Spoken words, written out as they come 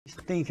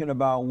thinking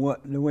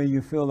about the way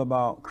you feel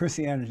about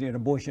Christianity and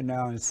abortion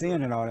now and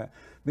sin and all that,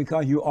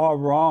 because you are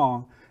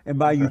wrong. And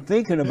by you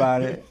thinking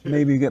about it,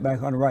 maybe you get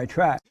back on the right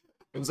track.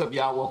 What's up,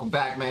 y'all? Welcome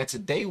back, man.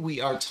 Today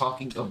we are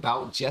talking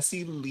about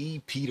Jesse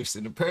Lee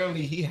Peterson.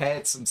 Apparently he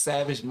had some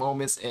savage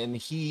moments, and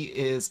he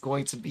is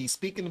going to be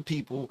speaking to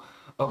people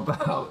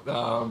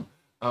about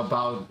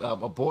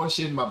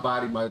abortion, my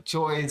body, my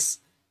choice,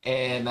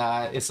 and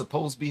it's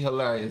supposed to be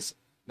hilarious.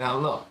 Now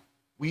look,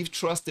 we've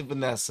trusted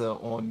Vanessa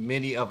on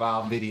many of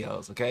our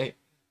videos, okay?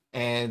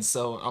 And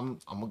so I'm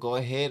gonna go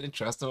ahead and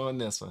trust her on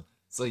this one.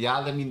 So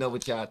y'all let me know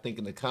what y'all think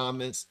in the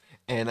comments.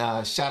 And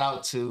shout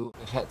out to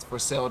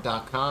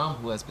hatsforsale.com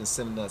who has been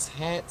sending us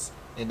hats.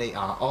 And they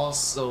are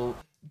also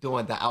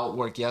doing the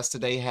outwork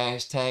yesterday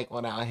hashtag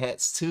on our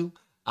hats too.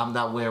 I'm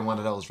not wearing one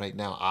of those right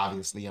now.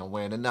 Obviously, I'm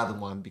wearing another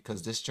one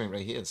because this string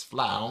right here is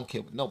fly. I don't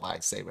care what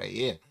nobody say right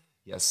here.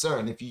 Yes, sir.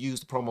 And if you use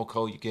the promo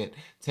code, you get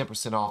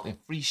 10% off and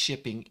free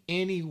shipping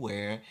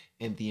anywhere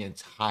in the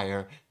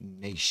entire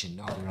nation.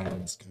 All right,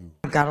 let's go.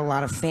 I've got a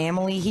lot of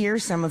family here,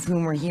 some of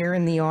whom are here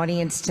in the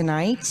audience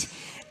tonight.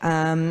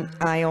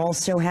 I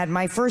also had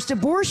my first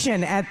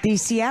abortion at the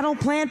Seattle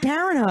Planned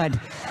Parenthood.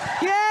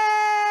 Yay!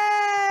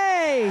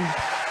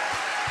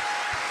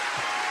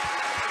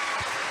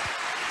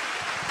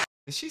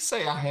 Did she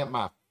say I had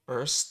my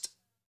first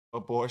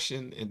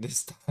abortion and this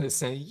started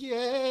saying,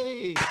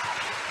 yay?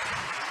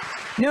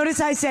 Notice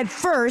I said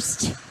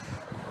first.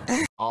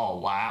 Oh,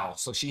 wow.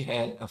 So she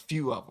had a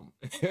few of them.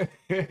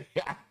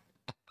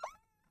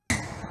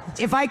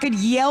 If I could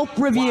Yelp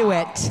review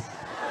it,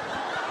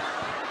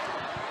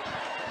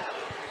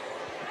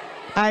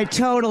 I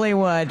totally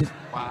would.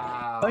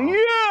 Wow.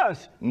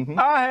 Yes,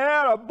 I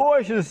had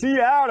abortion in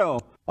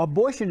Seattle.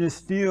 Abortion is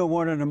still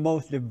one of the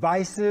most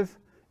divisive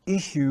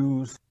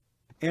issues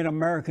in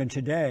America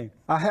today.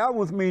 I have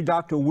with me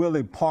Dr.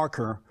 Willie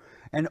Parker,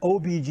 an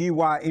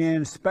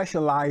OBGYN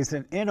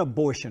specializing in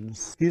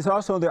abortions. He's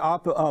also the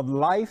author of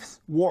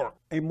Life's Work,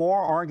 a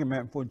moral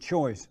argument for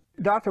choice.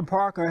 Dr.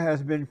 Parker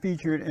has been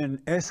featured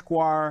in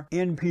Esquire,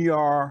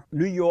 NPR,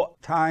 New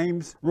York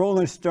Times,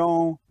 Rolling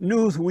Stone,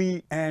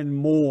 Newsweek, and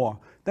more.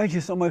 Thank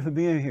you so much for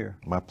being here.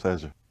 My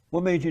pleasure.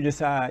 What made you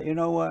decide, you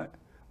know what,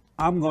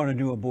 I'm going to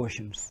do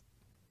abortions?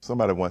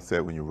 Somebody once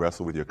said when you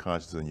wrestle with your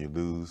conscience and you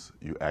lose,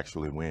 you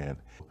actually win.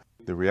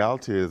 The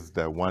reality is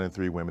that 1 in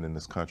 3 women in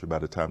this country by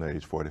the time they're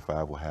age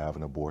 45 will have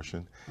an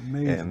abortion.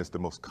 Amazing. And it's the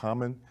most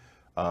common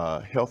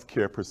health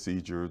care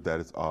procedure that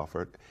is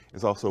offered.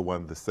 It's also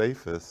one of the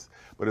safest,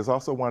 but it's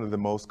also one of the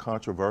most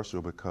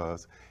controversial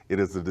because it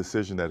is a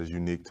decision that is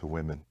unique to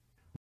women.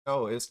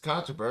 Oh, it's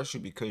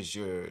controversial because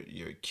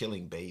you're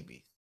killing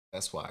babies.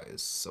 That's why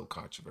it's so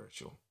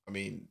controversial. I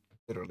mean,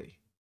 literally.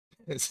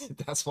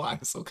 That's why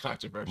it's so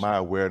controversial. My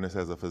awareness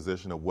as a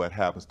physician of what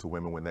happens to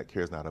women when that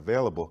care is not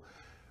available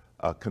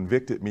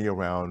convicted me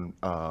around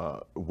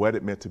what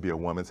it meant to be a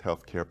woman's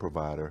health care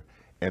provider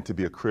and to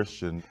be a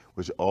Christian,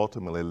 which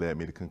ultimately led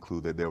me to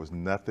conclude that there was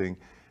nothing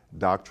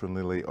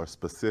doctrinally or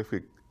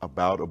specific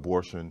about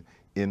abortion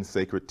in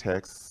sacred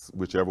texts,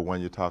 whichever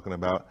one you're talking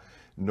about,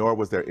 nor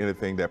was there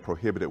anything that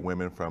prohibited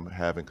women from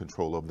having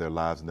control over their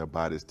lives and their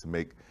bodies to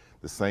make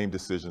the same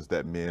decisions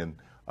that men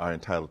are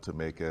entitled to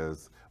make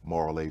as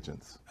moral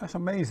agents. That's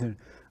amazing.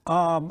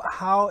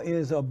 How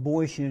is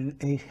abortion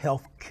a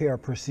health care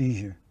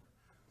procedure?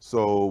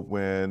 So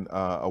when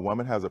a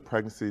woman has a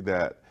pregnancy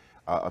that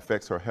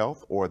affects her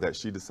health or that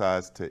she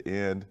decides to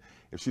end,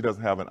 if she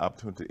doesn't have an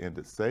opportunity to end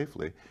it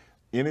safely,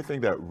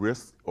 anything that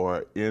risks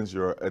or ends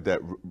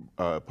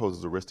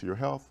poses a risk to your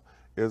health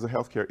is a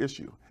healthcare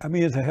issue. I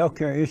mean, it's a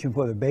healthcare issue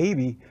for the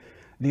baby,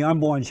 the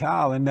unborn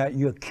child, in that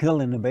you're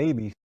killing the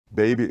baby.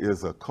 Baby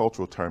is a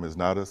cultural term, it's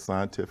not a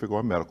scientific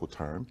or medical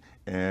term,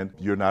 and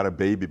you're not a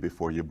baby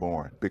before you're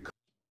born.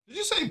 Did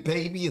you say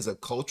baby is a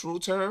cultural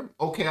term?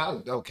 Okay,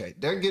 okay.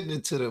 They're getting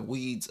into the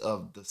weeds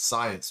of the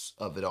science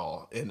of it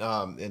all, and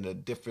in the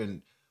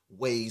different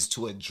ways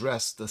to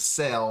address the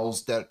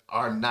cells that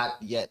are not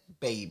yet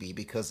baby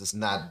because it's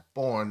not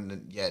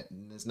born yet.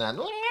 It's not.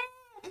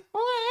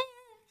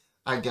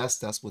 I guess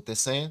that's what they're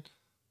saying.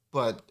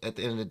 But at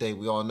the end of the day,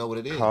 we all know what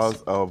it is.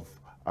 Because of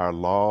our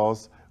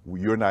laws,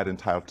 you're not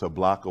entitled to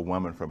block a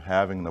woman from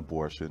having an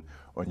abortion,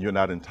 or you're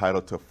not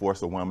entitled to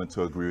force a woman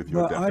to agree with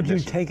your definition. Aren't you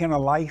taking a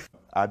life?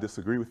 I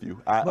disagree with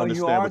you. I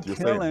understand what you're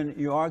saying.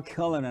 You are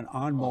killing an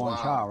unborn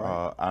child,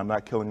 right? I'm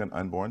not killing an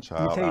unborn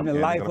child. You're taking the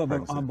life of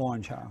an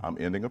unborn child. I'm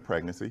ending a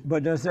pregnancy.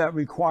 But does that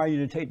require you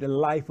to take the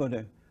life of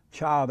the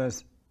child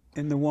that's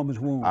in the woman's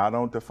womb? I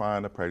don't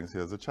define a pregnancy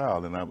as a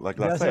child, and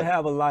does it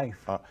have a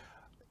life?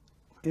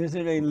 Is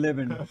it a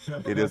living?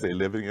 It is a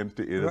living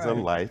entity. It is a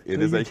life.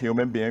 It is a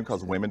human being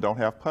because women don't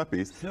have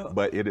puppies,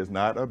 but it is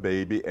not a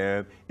baby.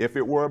 And if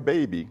it were a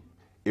baby,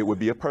 it would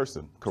be a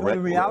person, correct? So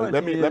the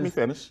reality let me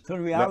finish. So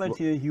the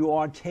reality is you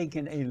are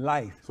taking a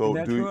life. So is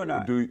that true or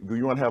not? Do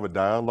you want to have a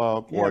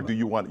dialogue, or do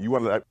you want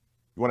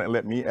to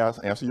let me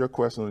answer your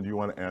question, or do you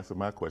want to answer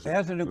my question?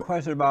 Answer the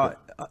question about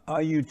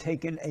are you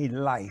taking a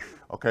life?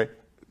 Okay.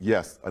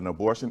 Yes, an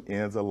abortion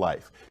ends a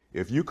life.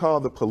 If you call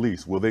the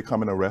police, will they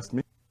come and arrest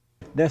me?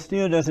 that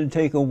still doesn't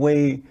take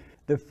away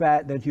the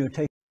fact that you're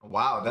taking.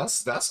 Wow,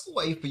 that's a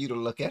way for you to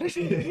look at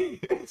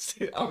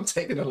it. I'm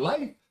taking a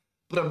life,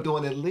 but I'm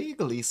doing it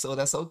legally, so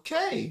that's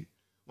okay.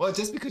 Well,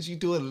 just because you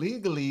do it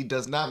legally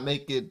does not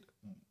make it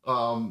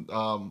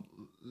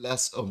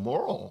less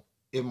immoral.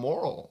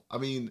 I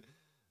mean,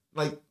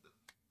 like,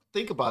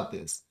 think about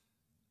this.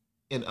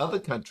 In other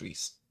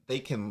countries, they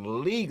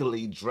can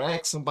legally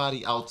drag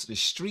somebody out to the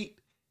street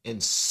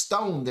and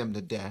stone them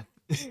to death.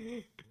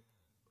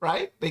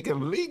 Right? They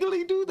can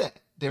legally do that.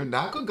 They're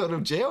not going to go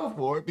to jail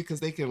for it because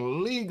they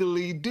can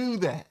legally do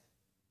that.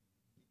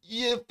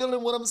 You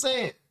feeling what I'm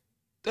saying?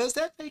 Does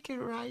that make it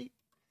right?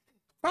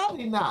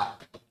 Probably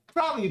not.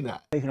 Probably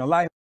not. Taking a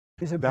life.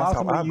 Is it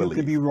possible you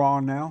could be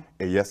wrong now?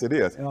 Yes, it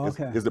is.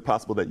 Okay. Is it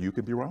possible that you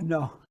could be wrong?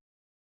 No.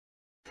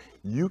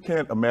 You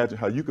can't imagine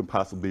how you can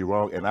possibly be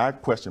wrong, and I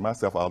question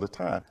myself all the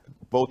time.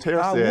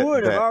 Voltaire I said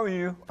would that, if I were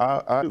you.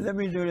 Let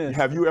me do this.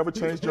 Have you ever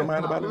changed your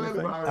mind about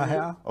anything? I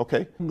have.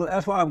 Okay.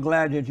 That's why I'm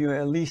glad that you're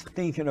at least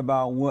thinking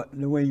about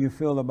the way you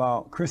feel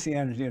about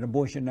Christianity and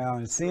abortion now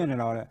and sin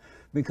and all that,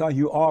 because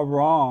you are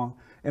wrong,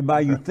 and by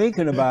you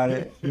thinking about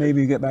it,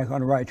 maybe you get back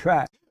on the right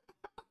track.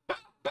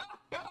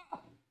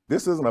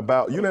 This isn't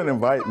about, you didn't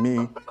invite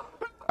me.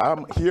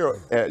 I'm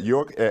here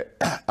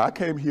I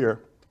came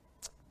here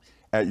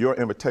at your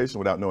invitation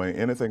without knowing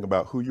anything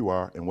about who you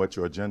are and what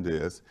your agenda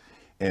is.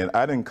 And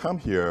I didn't come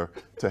here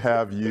to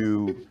have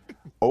you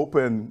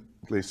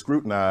openly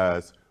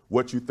scrutinize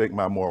what you think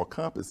my moral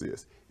compass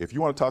is. If you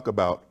want to talk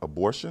about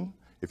abortion,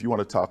 if you want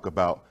to talk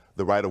about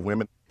the right of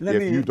women,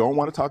 if you don't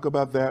want to talk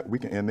about that, we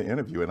can end the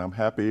interview, and I'm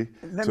happy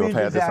to have had this opportunity. Let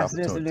me just ask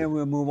this, and then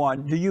we'll move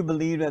on. Do you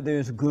believe that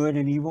there's good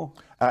and evil?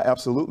 I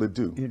absolutely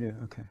do. You do,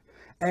 okay.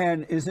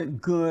 And is it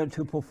good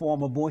to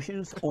perform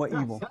abortions or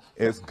evil?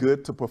 It's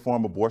good to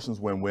perform abortions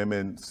when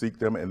women seek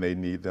them and they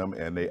need them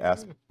and they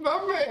ask.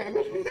 My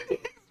man, he's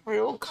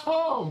real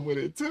calm with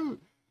it too.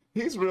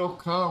 He's real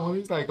calm.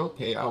 He's like,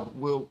 okay, I'm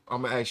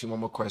gonna ask you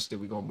one more question.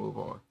 We're gonna move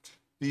on.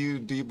 Do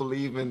you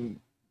believe in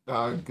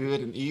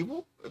good and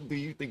evil? Do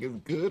you think it's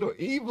good or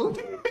evil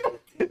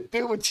to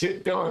do what you're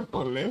doing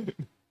for a living?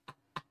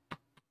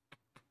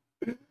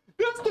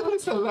 This dude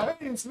is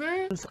hilarious,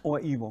 man. Or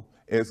evil?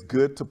 It's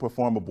good to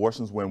perform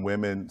abortions when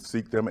women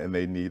seek them and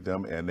they need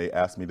them and they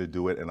ask me to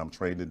do it and I'm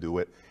trained to do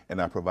it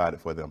and I provide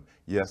it for them.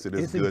 Yes, it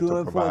is good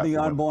to provide for the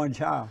unborn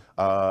child?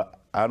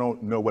 I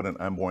don't know what an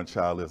unborn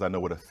child is. I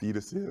know what a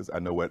fetus is. I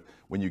know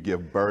when you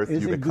give birth,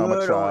 you become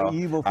a child.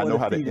 I know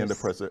how to end the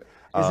person.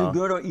 Is it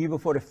good or evil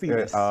for the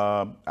fetus?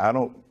 I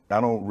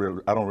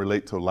don't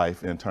relate to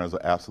life in terms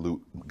of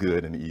absolute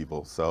good and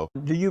evil. So,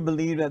 do you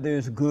believe that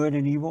there's good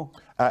and evil?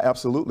 I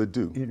absolutely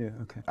do. You do,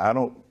 okay. I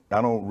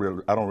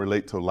don't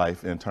relate to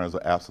life in terms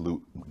of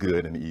absolute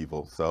good and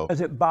evil. So,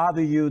 does it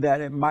bother you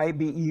that it might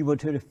be evil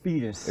to the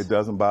fetus? It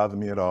doesn't bother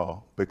me at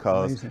all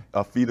because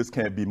a fetus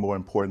can't be more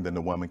important than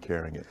the woman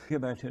carrying it. Get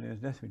back to this.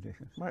 That's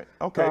ridiculous. Right.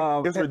 Okay.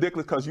 It's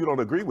ridiculous because you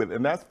don't agree with it,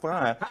 and that's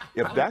fine.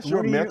 If that's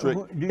your metric,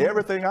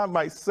 everything I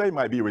might say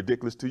might be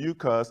ridiculous to you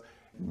because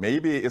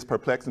maybe it's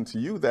perplexing to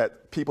you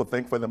that people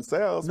think for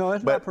themselves. No,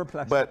 it's not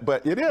perplexing.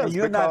 But it is. And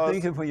you're not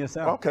thinking for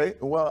yourself. Okay,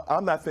 well,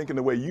 I'm not thinking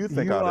the way you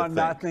think you I would think.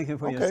 You are not thinking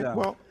for yourself. Okay,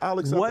 well, I'll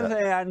accept One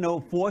thing I know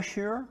for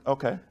sure,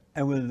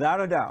 and without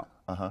a doubt,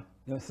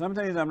 there's some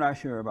things I'm not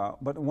sure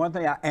about, but one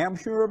thing I am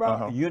sure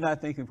about, you're not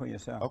thinking for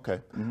yourself.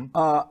 Okay.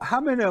 How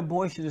many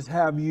abortions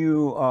have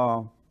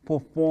you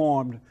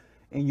performed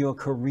in your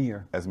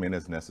career? As many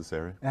as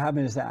necessary. And how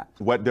many is that?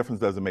 What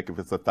difference does it make if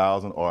it's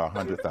 1,000 or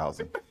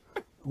 100,000?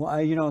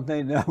 Well, you don't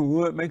think that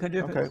would make a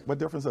difference? Okay, what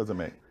difference does it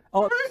make?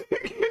 Oh, he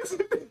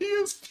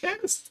is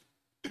pissed.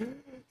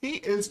 He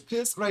is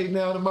pissed right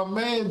now. And my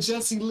man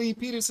Jesse Lee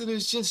Peterson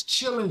is just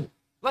chilling,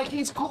 like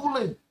he's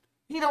cooling.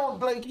 He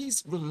don't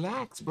he's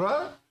relaxed,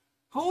 bruh.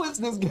 Who is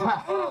this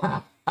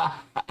guy?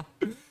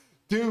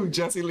 Dude,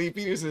 Jesse Lee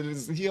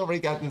Peterson he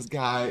already got this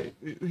guy.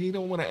 He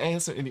don't want to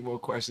answer any more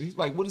questions. He's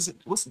like, what's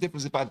the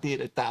difference if I did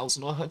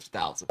 1,000 or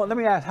 100,000? Well, let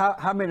me ask,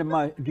 how many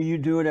months do you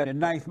do it at the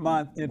 9th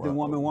month if the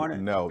woman wanted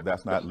it? No,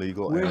 that's not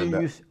legal. Where do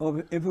you, if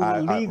it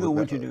was legal,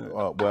 would you do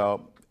it?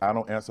 Well, I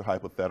don't answer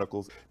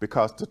hypotheticals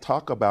because to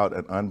talk about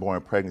an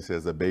unborn pregnancy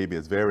as a baby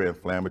is very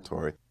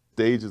inflammatory.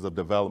 Stages of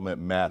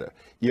development matter.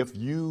 If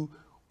you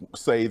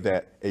say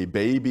that a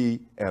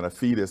baby and a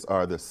fetus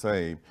are the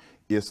same,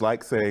 it's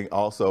like saying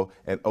also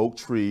an oak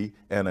tree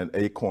and an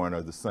acorn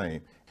are the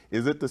same.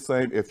 Is it the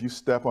same if you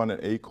step on an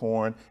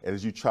acorn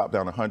as you chop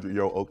down a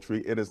 100-year-old oak tree?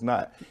 It is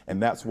not. And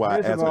that's why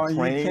as a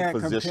trained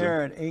physician... You can't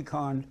compare an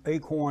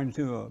acorn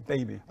to a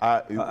baby,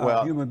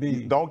 a human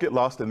being. Don't get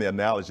lost in the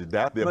analogy.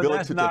 The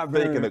ability to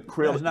think in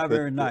acrylic... That's not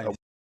very nice.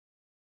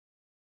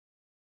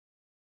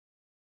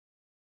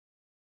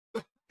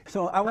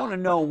 So I want to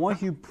know,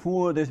 once you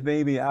pull this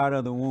baby out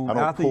of the womb, I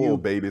don't pull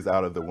babies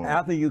out of the womb.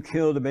 After you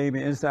kill the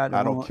baby inside the womb,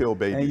 I don't kill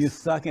babies. And you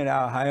suck it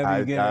out, however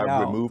you get it out.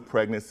 I remove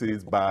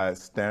pregnancies by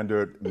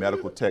standard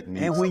medical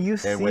techniques. And when you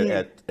see we're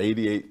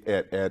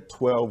at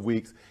 12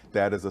 weeks,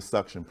 That is a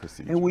suction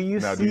procedure. And when you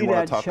now, see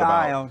that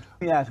child,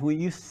 yes, when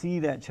you see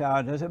that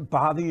child, does it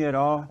bother you at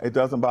all? It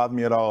doesn't bother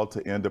me at all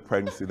to end a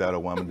pregnancy that a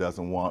woman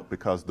doesn't want,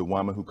 because the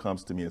woman who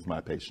comes to me is my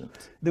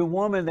patient. The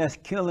woman that's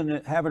killing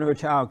it, having her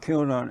child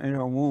killed in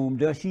her womb,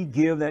 does she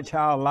give that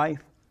child life?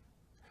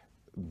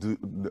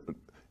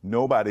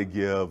 Nobody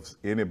gives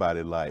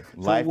anybody life.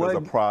 So life is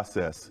a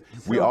process.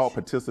 We So all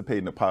participate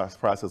in the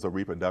process of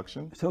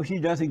reproduction. So she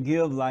doesn't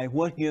give life.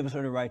 What gives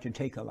her the right to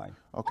take her life?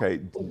 Okay,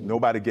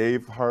 nobody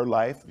gave her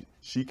life.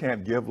 She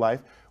can't give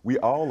life. We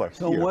all are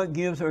So here. what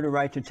gives her the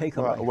right to take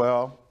her life?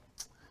 Well,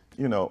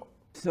 you know,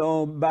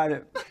 so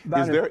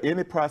is there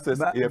any process,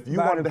 if you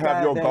wanted to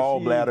have your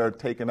gallbladder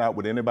taken out,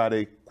 would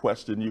anybody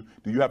question you?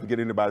 Do you have to get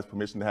anybody's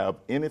permission to have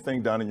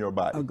anything done in your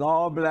body? A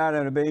gallbladder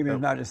and a baby is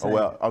not the same.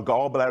 Well, a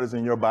gallbladder is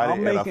in your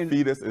body and a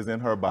fetus is in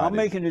her body. I'm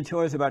making the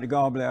choice about the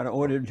gallbladder,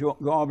 or the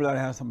gallbladder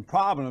has some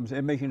problems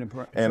and making the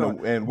choice.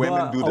 And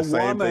women do the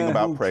same thing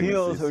about pregnancies. A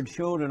woman who kills her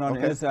children on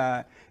the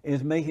inside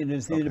is making a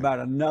decision about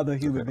another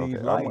human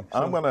being's life.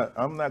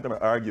 I'm not gonna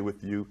argue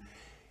with you.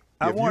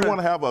 If you want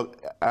to have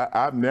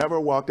I've never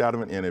walked out of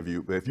an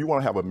interview, but if you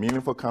want to have a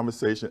meaningful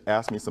conversation,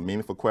 ask me some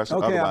meaningful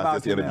questions.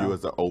 Otherwise, this interview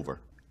is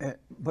over.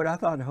 But I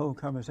thought the whole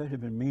conversation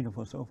had been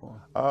meaningful so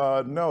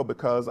far. No,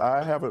 because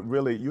I haven't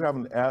really, you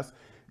haven't asked,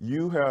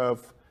 you have.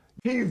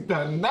 He's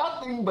done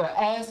nothing but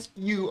ask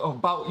you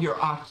about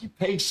your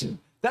occupation.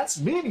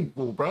 That's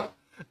meaningful, bro.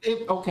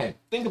 Okay,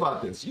 think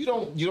about this. You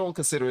don't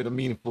consider it a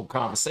meaningful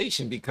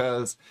conversation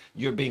because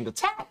you're being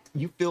attacked.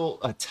 You feel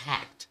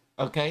attacked.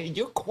 Okay,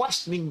 you're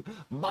questioning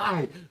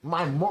my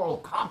moral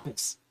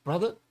compass,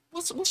 brother.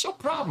 What's your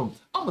problem?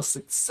 I'm a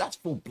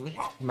successful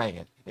black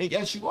man, and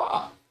yes, you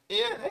are.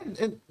 Yeah,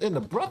 and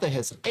the brother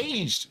has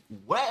aged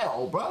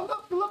well, bro.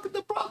 Look at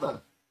the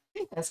brother.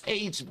 He has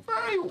aged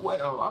very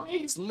well. I mean,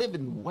 he's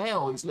living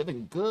well. He's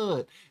living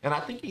good, and I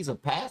think he's a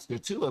pastor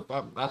too.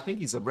 I think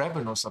he's a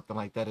reverend or something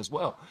like that as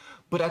well.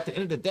 But at the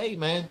end of the day,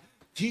 man,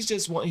 he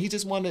just wants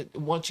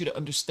you to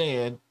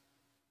understand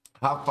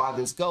how far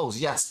this goes.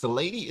 Yes, the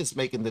lady is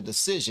making the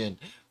decision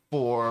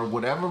for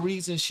whatever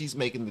reason. She's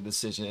making the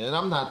decision, and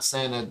I'm not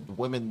saying that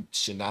women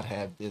should not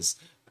have this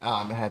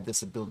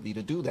ability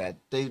to do that.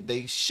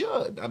 They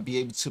should be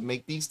able to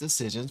make these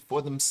decisions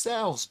for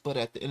themselves. But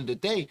at the end of the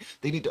day,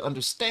 they need to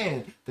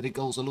understand that it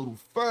goes a little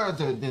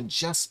further than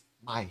just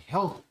my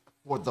health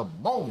for the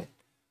moment.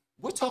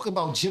 We're talking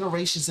about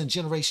generations and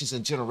generations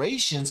and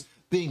generations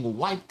being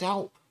wiped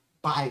out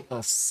by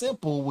a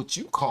simple, what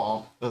you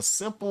call a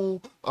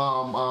simple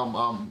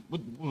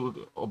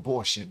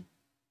abortion,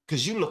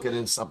 because you look at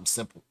it as something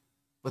simple,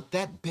 but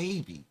that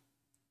baby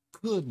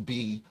could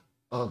be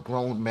a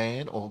grown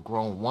man or a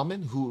grown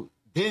woman who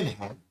then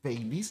have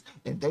babies,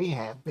 and they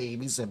have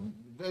babies, and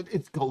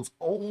it goes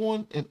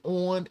on and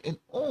on and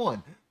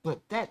on. But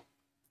that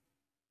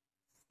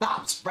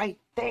stops right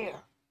there,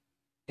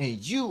 and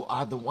you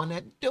are the one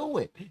that do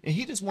it, and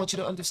he just wants you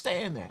to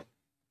understand that.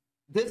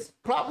 This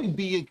probably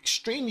be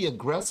extremely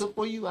aggressive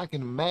for you. I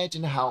can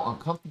imagine how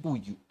uncomfortable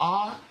you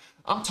are.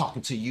 I'm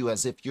talking to you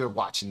as if you're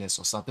watching this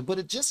or something,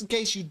 but just in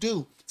case you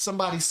do,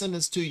 somebody send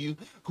this to you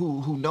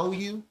who know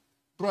you,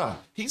 bruh,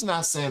 he's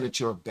not saying that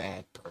you're a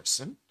bad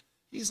person.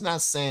 He's not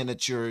saying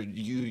that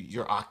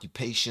your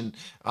occupation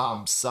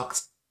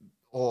sucks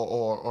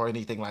or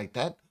anything like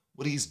that.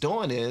 What he's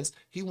doing is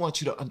he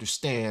wants you to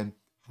understand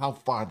how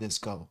far this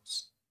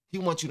goes. He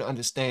wants you to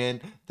understand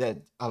that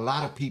a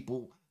lot of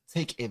people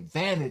take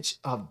advantage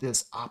of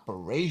this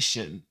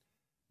operation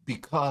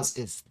because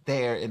it's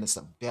there and it's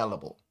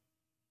available,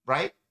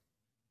 right?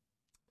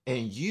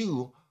 And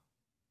you're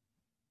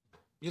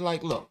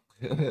like, look,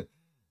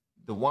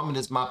 the woman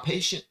is my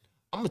patient.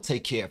 I'm gonna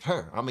take care of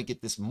her. I'm gonna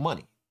get this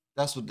money.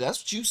 That's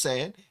what you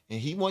saying, and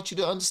he wants you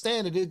to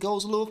understand that it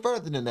goes a little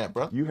further than that,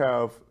 bro. You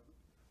have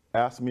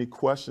asked me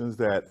questions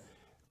that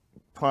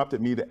prompted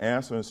me to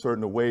answer in a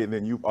certain way, and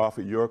then you've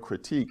offered your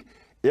critique.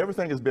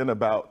 Everything has been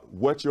about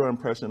what your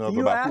impression of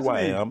about who I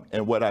am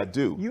and what I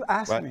do. You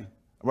asked right? me.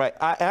 Right,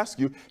 I asked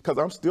you because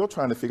I'm still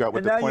trying to figure out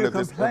what the point of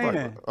this is.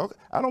 Okay,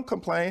 I don't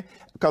complain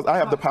because I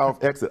have the power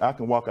of exit. I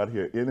can walk out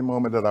here any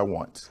moment that I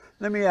want.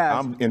 Let me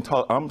ask.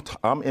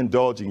 I'm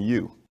indulging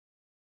you.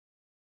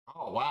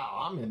 Oh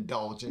wow, I'm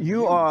indulging.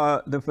 You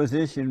are the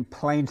physician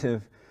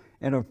plaintiff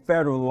in a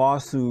federal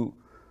lawsuit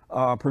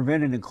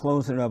preventing the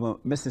closing of a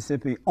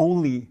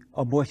Mississippi-only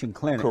abortion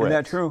clinic. Correct. Is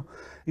that true?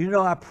 You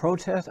know,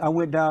 I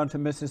went down to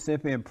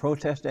Mississippi and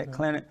protested that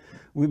clinic.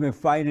 We've been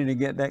fighting to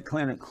get that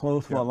clinic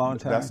closed for a long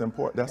time. That's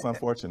important. That's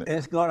unfortunate.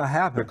 It's going to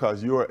happen.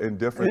 Because you are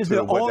indifferent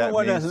to what that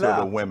means to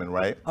the women,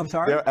 right? I'm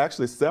sorry? There are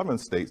actually 7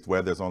 states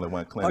where there's only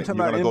one clinic. You're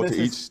going to go to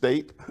each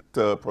state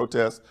to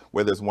protest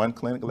where there's one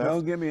clinic left?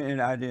 Don't give me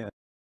an idea.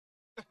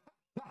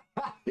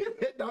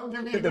 Don't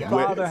give me Did the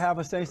father have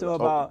a say-so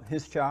about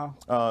his child?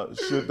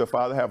 Should the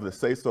father have the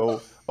say-so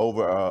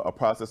over a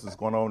process that's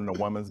going on in a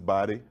woman's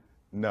body?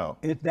 No.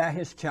 Is that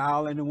his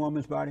child in the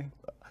woman's body?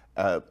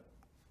 A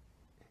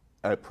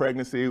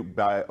pregnancy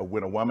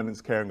when a woman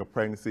is carrying a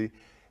pregnancy,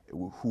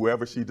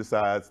 whoever she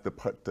decides the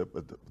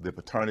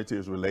paternity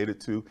is related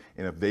to,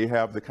 and if they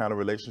have the kind of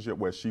relationship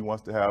where she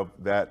wants to have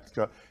that,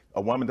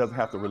 a woman doesn't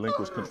have to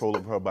relinquish control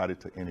of her body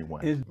to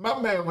anyone. My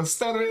man was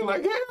stuttering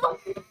like,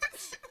 yeah.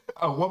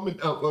 A woman,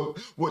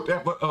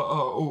 whatever,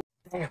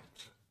 damn.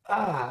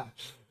 I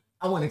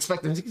wasn't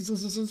expecting,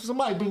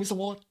 somebody bring me some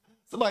water.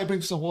 Somebody bring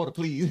me some water,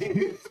 please. This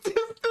dude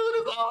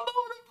is all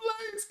over the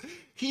place.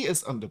 He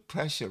is under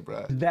pressure,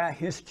 bro. That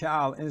his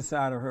child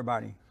inside of her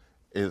body.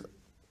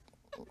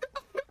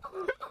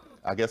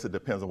 I guess it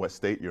depends on what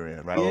state you're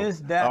in, right?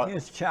 Is that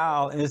his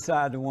child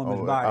inside the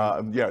woman's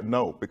body? Yeah,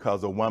 no,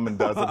 because a woman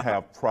doesn't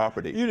have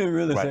property. You didn't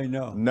really right? say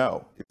no.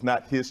 No, it's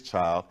not his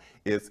child.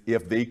 It's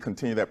if they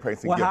continue that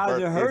pregnancy, well, give how's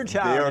birth, it her it's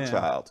child their then?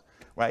 child,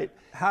 right?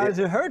 How is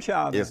it her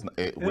child?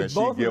 When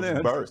she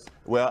gives birth.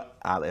 Well,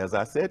 as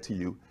I said to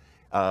you,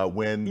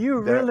 when you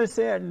really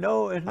said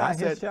no, it's not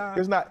his child.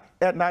 It's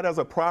not as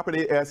a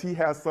property as he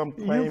has some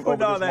claim. You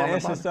put over all this that woman's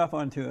extra money. stuff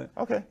onto it.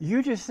 Okay.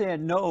 You just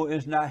said no,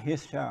 it's not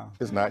his child.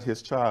 It's not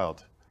his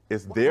child.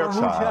 It's their child.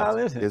 Whose child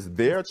is it? It's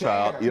their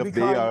child if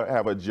they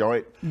have a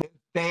joint.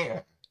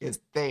 There. It's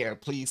there.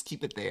 Please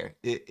keep it there.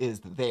 It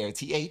is there.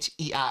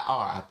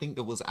 T-H-E-I-R. I think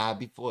there was I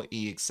before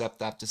E,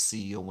 except after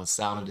C, or when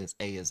sounded as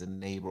A as a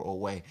neighbor or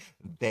way.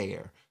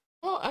 There.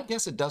 Well, I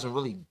guess it doesn't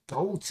really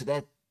go to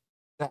that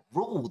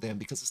rule then,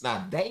 because it's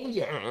not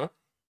there.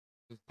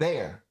 It's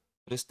there.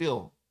 But it's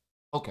still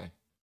okay.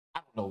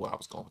 I don't know where I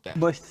was going with that.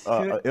 But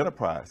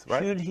enterprise,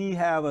 right? Should he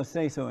have a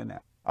say-so in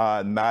that?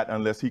 Not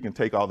unless he can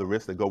take all the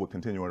risks that go with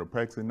continuing the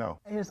pregnancy, no.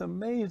 It's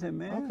amazing,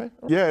 man.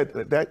 Okay. Yeah,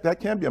 that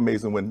can be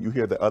amazing when you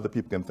hear that other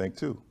people can think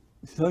too.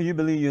 So you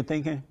believe you're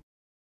thinking?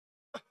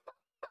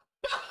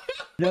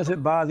 Does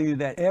it bother you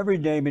that every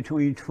day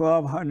between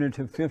 1,200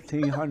 to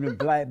 1,500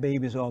 black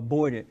babies are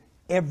aborted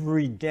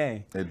every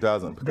day? It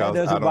doesn't, because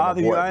doesn't I don't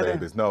bother you abort either?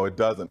 babies. No, it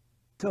doesn't.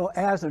 So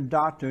as a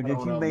doctor, did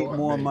you make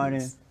more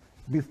money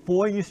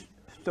before you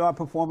start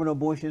performing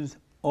abortions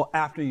or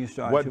after you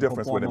start What to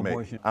difference would perform it make?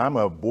 abortions? I'm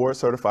a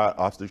board-certified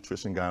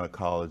obstetrician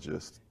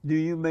gynecologist. Do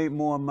you make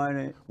more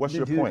money? What's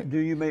your point? Do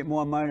you make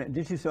more money?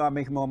 Did you start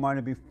making more money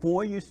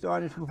before you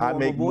started to perform I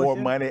make abortion,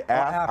 more money or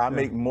after? I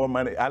make more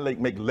money. I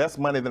make less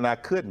money than I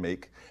could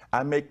make.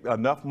 I make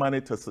enough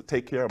money to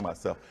take care of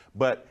myself.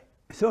 But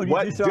So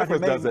what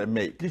difference does it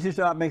make? Did you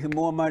start making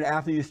more money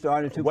after you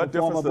started to What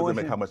perform difference abortion?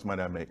 does it make how much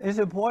money I make? It's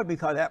important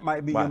because that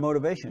might be your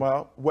motivation.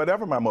 Well,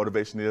 whatever my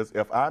motivation is,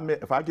 if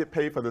I get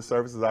paid for the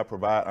services I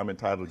provide, I'm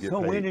entitled to get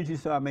paid. So when did you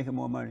start making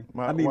more money?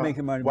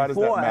 Making money why does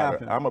before that or matter?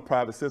 after? I'm a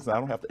private citizen. I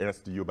don't have to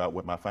answer to you about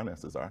what my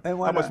finances are. And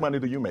how much money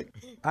do you make?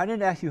 I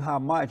didn't ask you how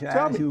much. I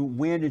Tell asked me. you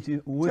when did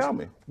you? Tell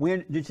me.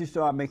 When did you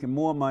start making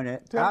more money?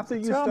 After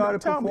you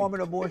started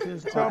performing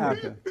abortions or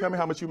after? Tell me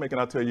how much you make, and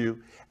I'll tell you.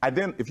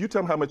 If you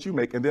tell me how much you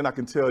make, and then I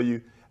can tell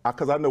you,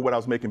 because I know what I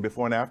was making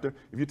before and after.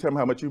 If you tell me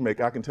how much you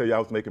make, I can tell you I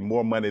was making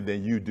more money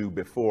than you do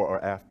before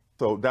or after.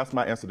 So that's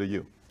my answer to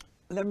you.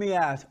 Let me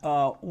ask,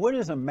 what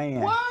is a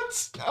man?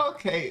 What?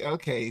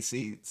 Okay.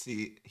 See,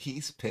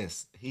 he's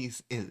pissed.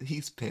 He's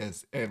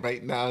pissed, and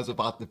right now it's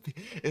about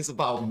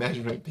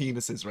measuring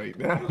penises right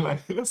now. Like,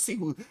 let's see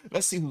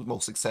who's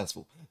most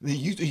successful.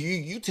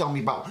 You tell me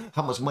about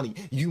how much money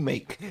you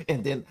make,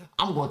 and then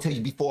I'm going to tell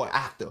you before or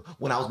after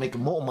when I was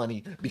making more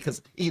money,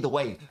 because either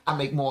way I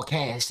make more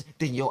cash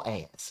than your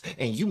ass,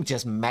 and you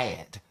just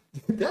mad.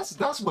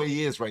 That's where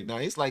he is right now.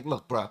 He's like,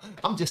 look, bro,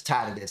 I'm just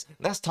tired of this.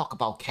 Let's talk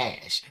about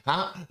cash,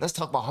 huh? Let's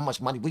talk about how much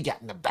money we got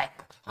in the bank,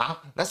 huh?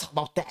 Let's talk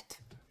about that.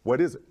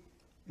 What is it?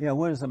 Yeah,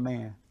 what is a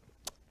man?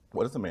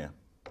 What is a man?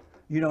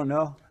 You don't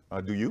know?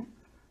 Do you?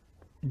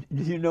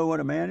 Do you know what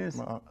a man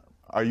is?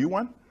 Are you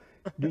one?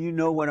 Do you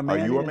know what a man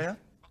is? Are you a man?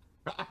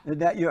 Is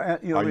that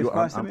your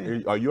response to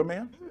me? Are you a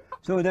man?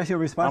 So that's your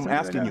response I'm to me?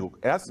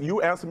 asking you.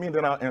 You answer me,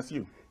 then I'll answer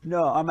you.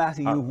 No, I'm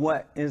asking you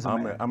what is a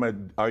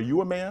man? Are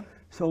you a man?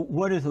 So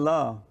what is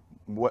love?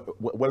 What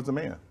is a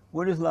man?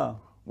 What is love?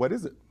 What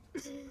is it?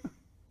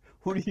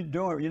 What are you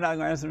doing? You're not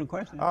going to answer the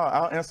question.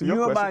 I'll answer your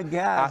You're question. my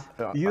guy.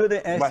 You're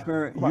the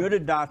expert. You're the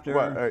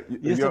doctor.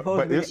 You're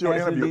supposed to be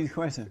answering these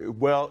questions.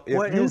 Well,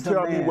 if you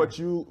tell me what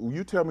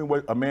you tell me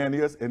what a man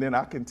is, and then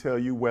I can tell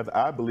you whether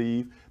I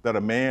believe that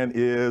a man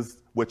is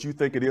what you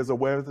think it is or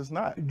whether it's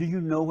not. Do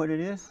you know what it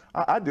is?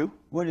 I do.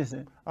 What is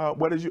it?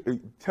 What is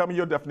tell me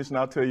your definition.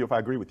 I'll tell you if I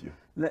agree with you.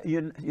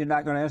 You're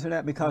not going to answer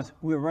that because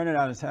we're running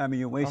out of time and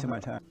you're wasting my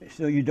time.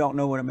 So you don't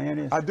know what a man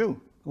is? I do.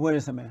 What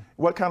is a man?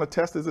 What kind of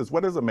test is this?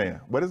 What is a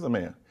man? What is a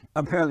man?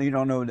 Apparently you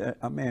don't know what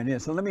a man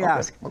is. So let me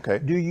ask. Okay.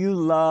 Do you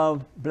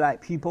love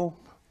black people?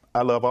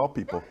 I love all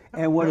people.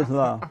 And what is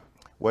love?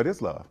 What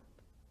is love?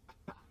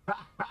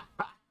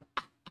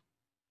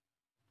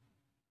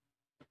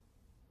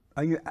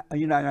 Are you not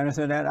going to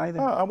answer that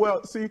either?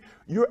 Well, see,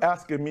 you're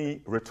asking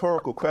me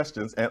rhetorical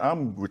questions, and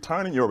I'm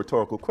returning your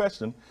rhetorical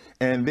question,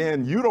 and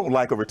then you don't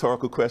like a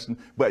rhetorical question,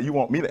 but you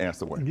want me to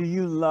answer one. Do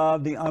you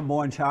love the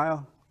unborn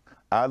child?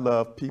 I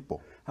love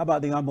people. How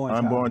about the unborn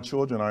child? Unborn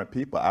children aren't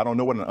people. I don't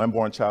know what an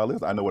unborn child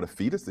is. I know what a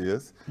fetus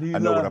is. I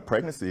know what a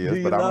pregnancy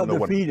is, but I don't know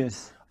what. Do you love the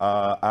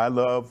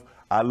fetus?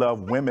 I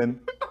love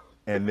women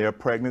and their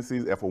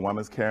pregnancies. If a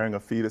woman's carrying a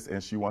fetus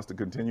and she wants to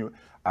continue,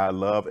 I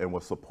love and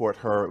will support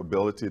her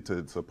ability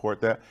to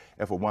support that.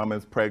 If a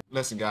woman's pregnant.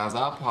 Listen, guys,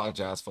 I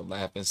apologize for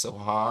laughing so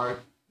hard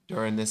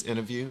during this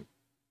interview.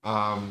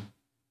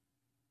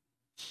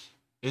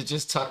 It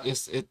just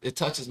it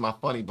touches my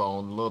funny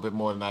bone a little bit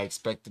more than I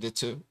expected it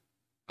to,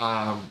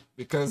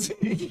 because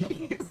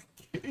he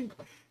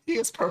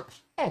is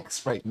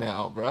perplexed right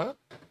now, bruh.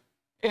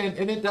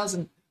 And it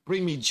doesn't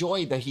bring me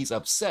joy that he's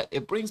upset.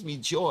 It brings me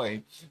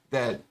joy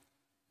that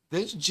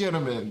this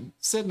gentleman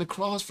sitting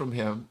across from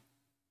him,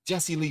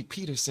 Jesse Lee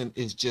Peterson,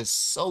 is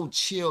just so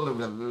chill and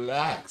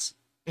relaxed.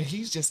 And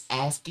he's just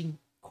asking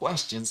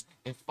questions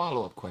and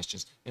follow-up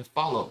questions and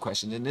follow-up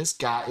questions. And this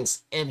guy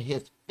is in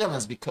his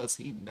feelings because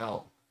he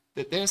knows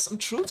that there's some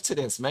truth to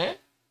this, man.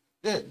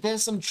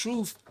 There's some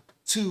truth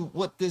to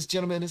what this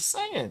gentleman is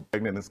saying.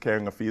 Pregnant is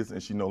carrying a fetus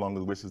and she no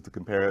longer wishes to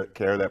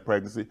carry that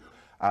pregnancy.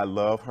 I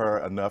love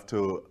her enough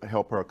to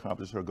help her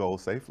accomplish her goal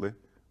safely.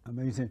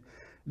 Amazing.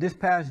 This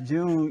past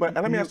June. But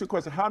let me ask you a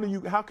question.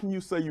 How can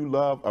you say you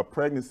love a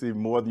pregnancy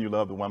more than you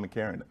love the woman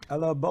carrying it? I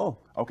love both.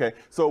 Okay.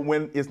 So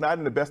when it's not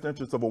in the best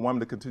interest of a woman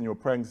to continue a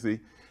pregnancy,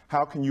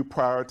 how can you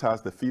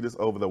prioritize the fetus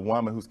over the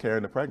woman who's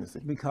carrying the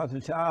pregnancy? Because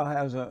the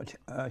child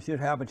should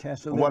have a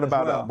chance to live. What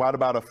about as well. what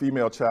about a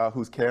female child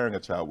who's carrying a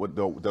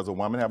child? Does a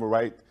woman have a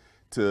right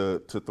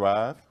to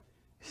thrive?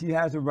 She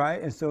has a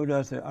right, and so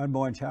does the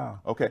unborn child.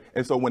 Okay,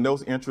 and so when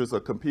those interests are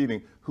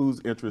competing,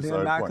 whose interests They're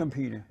are not important?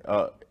 competing.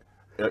 Are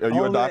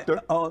you a doctor?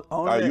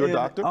 Are you a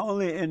doctor?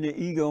 Only in the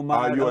ego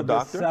mind you a of the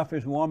doctor?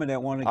 selfish woman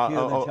that want to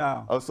kill the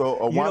child. So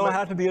a You woman, don't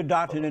have to be a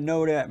doctor to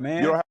know that,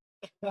 man. you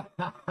don't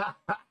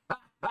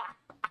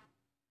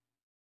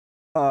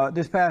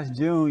This past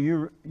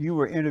June, you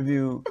were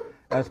interviewed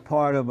as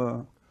part of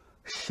a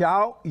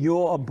Shout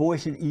Your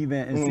Abortion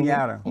event in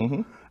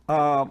Seattle.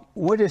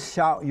 What is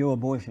Shout Your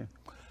Abortion?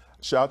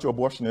 Shout Your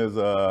Abortion is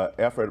an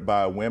effort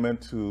by women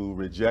to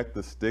reject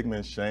the stigma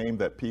and shame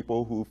that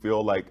people who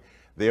feel like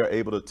they are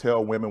able to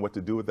tell women what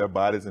to do with their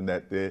bodies, and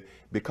that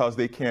because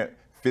they can't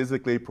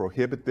physically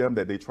prohibit them,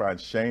 that they try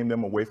and shame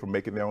them away from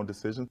making their own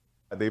decisions.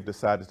 They've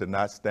decided to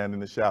not stand in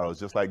the shadows,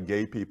 just like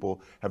gay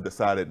people have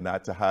decided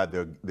not to hide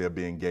their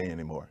being gay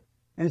anymore.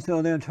 And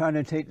so they're trying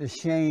to take the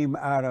shame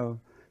out of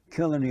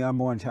killing the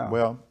unborn child.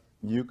 Well,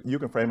 you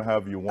can frame it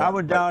however you want. I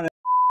was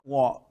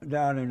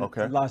down in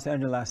Okay. Los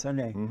Angeles last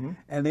Sunday,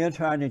 and they're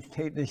trying to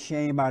take the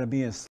shame out of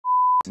being.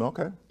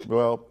 Okay.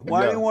 Well,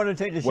 why do you want to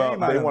take the shame out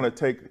of it?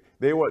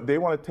 They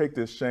want to take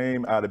the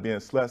shame out of being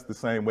sluts the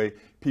same way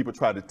people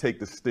try to take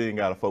the sting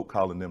out of folk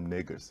calling them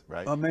niggers,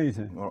 right?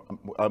 Amazing.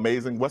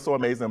 Amazing. What's so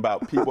amazing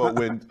about people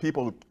when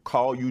people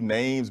call you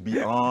names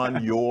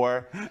beyond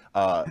your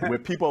when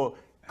people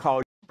call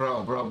you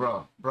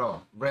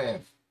Bro,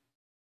 Rev,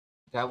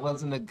 that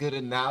wasn't a good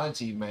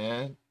analogy,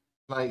 man.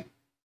 Like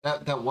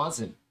that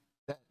wasn't.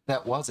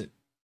 That wasn't.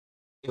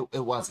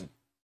 It wasn't.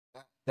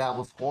 That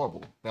was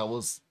horrible. That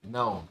was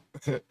no.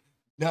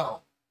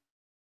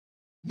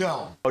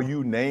 No. Are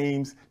you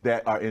names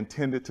that are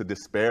intended to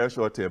disparage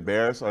or to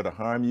embarrass or to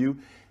harm you?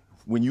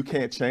 When you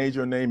can't change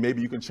your name,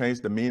 maybe you can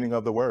change the meaning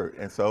of the word.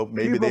 And so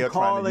maybe they are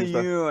trying to use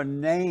calling you a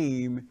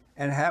name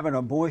and having an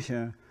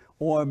abortion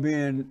or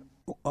being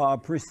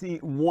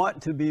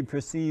want to be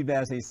perceived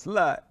as a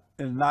slut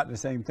is not the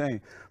same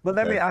thing. But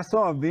I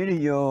saw a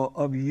video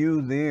of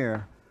you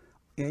there,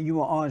 and you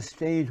were on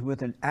stage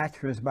with an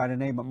actress by the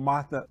name of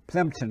Martha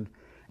Plimpton.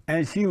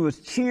 And she was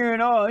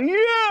cheering on,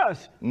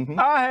 yes,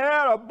 I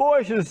had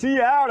abortion in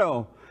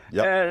Seattle.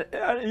 Yep.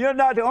 And you're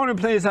not the only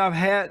place I've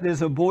had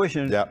this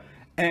abortion. Yep.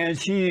 And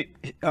she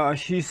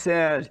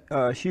said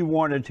she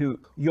wanted to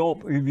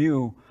Yelp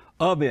review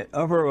of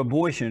her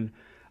abortion.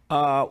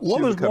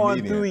 What was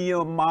going through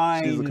your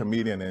mind? She's a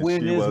comedian, and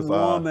when this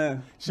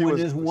woman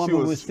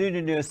was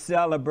sitting there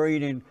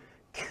celebrating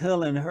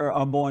killing her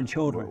unborn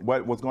children?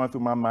 What was going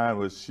through my mind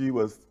was she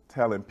was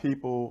telling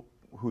people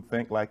who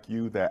think like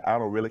you that I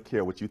don't really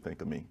care what you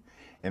think of me.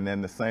 And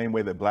then the same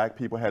way that black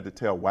people had to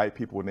tell white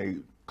people when they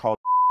called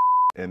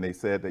and they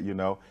said that, you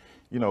know,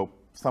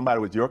 somebody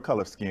with your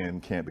color skin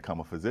can't become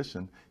a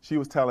physician. She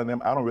was telling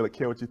them, I don't really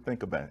care what you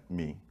think about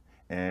me.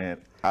 And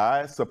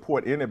I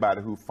support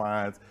anybody who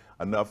finds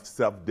enough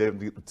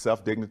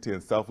self-dignity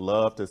and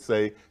self-love to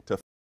say to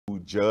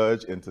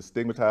judge and to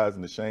stigmatize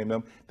and to shame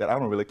them that I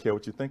don't really care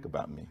what you think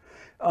about me.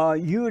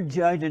 You're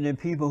judging the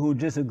people who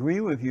disagree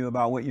with you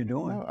about what you're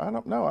doing.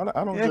 No,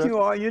 I don't Yes, judge. you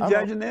are. You're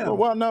judging them.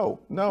 Well, no.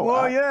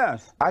 Well,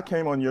 yes. I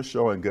came on your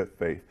show in good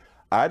faith.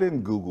 I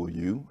didn't Google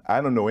you.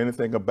 I don't know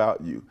anything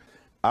about you.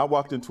 I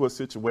walked into a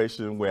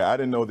situation where I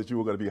didn't know that you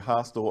were going to be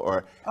hostile,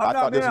 or I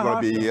thought this was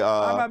going to be.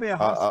 I'm not being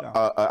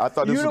hostile. I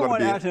thought this was going to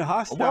be. You don't want to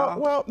hostile.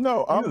 Well,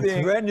 no, I'm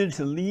being threatening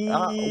to leave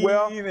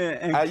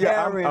and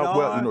carry on.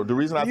 Well, no, the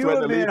reason I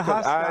threatened to leave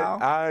because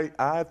hostile.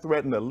 I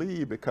threatened to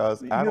leave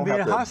because I don't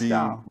have to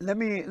hostile. Let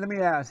me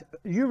ask.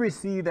 You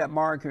received that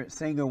Margaret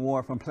Sanger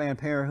Award from Planned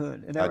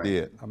Parenthood. Is that right?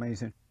 Did.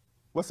 Amazing.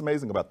 What's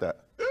amazing about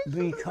that?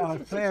 Because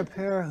Planned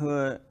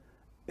Parenthood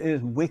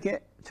is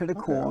wicked to the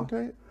core.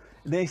 Okay.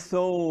 they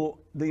sold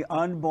the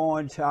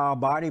unborn child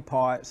body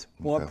parts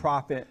for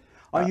profit.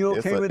 Are you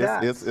okay with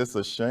that? It's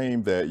a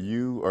shame that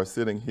you are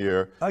sitting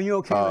here. Are you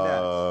okay with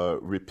that?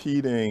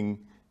 Repeating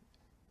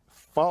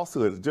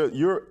falsehoods.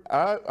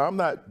 I'm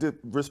not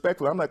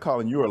respectfully. I'm not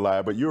calling you a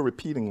liar, but you're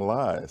repeating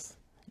lies.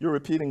 You're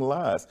repeating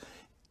lies.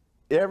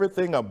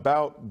 Everything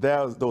about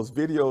those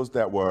videos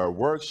that were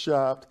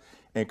workshopped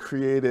and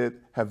created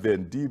have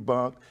been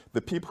debunked.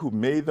 The people who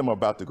made them are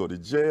about to go to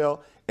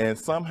jail, and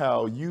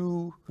somehow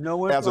you,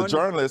 as a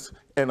journalist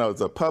and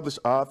as a published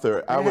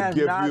author, I would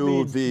give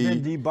you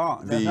been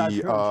debunked. That's not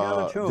true. Tell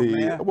the truth,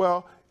 man.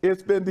 Well,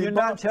 it's been debunked. You're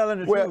not telling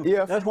the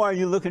truth. That's why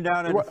you're looking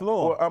down at the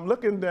floor. Well, I'm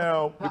looking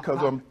down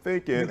because I'm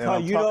thinking, because and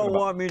I'm you don't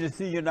want me to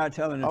see you're not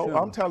telling the truth.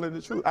 I'm telling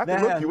the truth. I that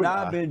can look has you in the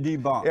not eye. been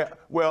debunked. Yeah.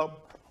 Well.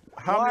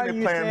 How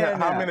many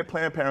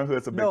Planned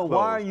Parenthoods have been closed? No,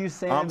 why are you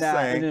saying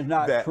that it is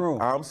not true?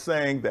 I'm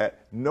saying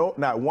that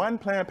not one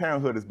Planned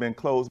Parenthood has been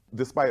closed,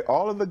 despite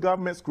all of the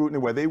government scrutiny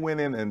where they went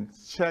in and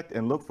checked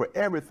and looked for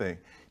everything.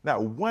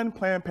 Not one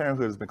Planned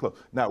Parenthood has been closed.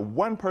 Not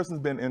one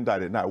person's been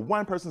indicted. Not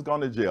one person's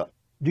gone to jail.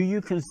 Do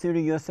you consider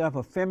yourself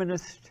a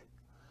feminist?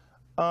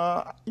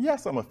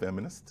 Yes, I'm a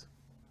feminist.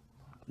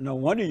 No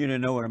wonder you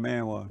didn't know what a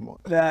man was.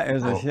 That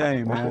is a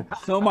shame, man.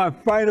 So my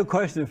final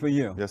question for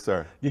you. Yes,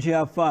 sir. Did you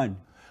have fun?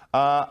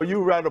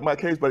 You rounded up my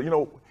case, but you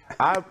know,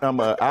 I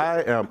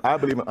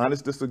believe in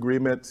honest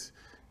disagreement,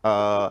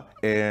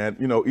 and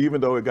you know,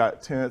 even though it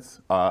got tense,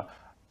 I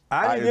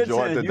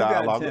enjoyed the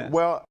dialogue.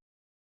 Well,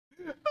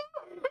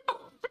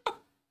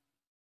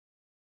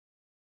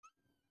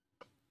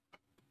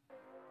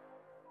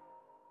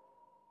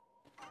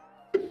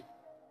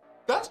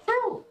 that's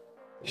true.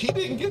 He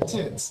didn't get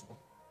tense.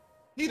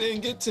 He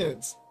didn't get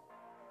tense.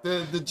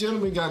 The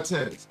gentleman got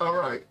tense. All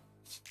right.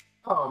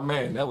 Oh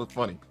man, that was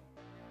funny.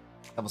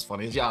 That was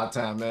funny. It's y'all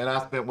time, man.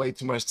 I spent way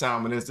too much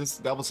time on this.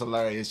 That was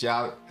hilarious,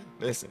 y'all.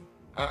 Listen.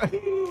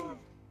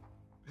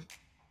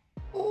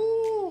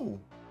 Ooh.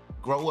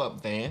 Grow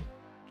up, Van.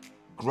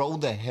 Grow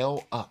the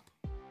hell up,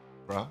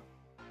 bruh.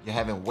 You're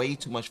having way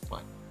too much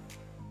fun.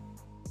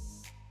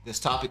 This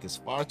topic is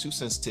far too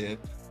sensitive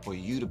for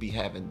you to be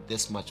having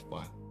this much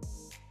fun.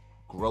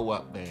 Grow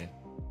up, man.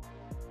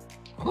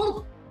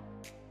 Whew.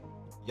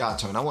 Y'all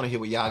turn. I want to hear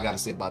what y'all got to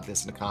say about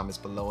this in the comments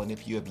below. And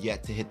if you have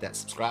yet to hit that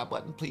subscribe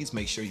button, please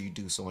make sure you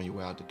do so on your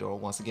way out the door.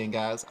 Once again,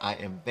 guys, I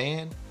am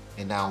Van,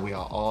 and now we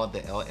are all the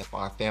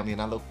LFR family.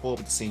 And I look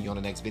forward to seeing you on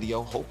the next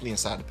video, hopefully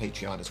inside the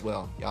Patreon as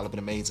well. Y'all have been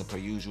amazing per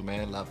usual,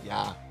 man. Love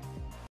y'all.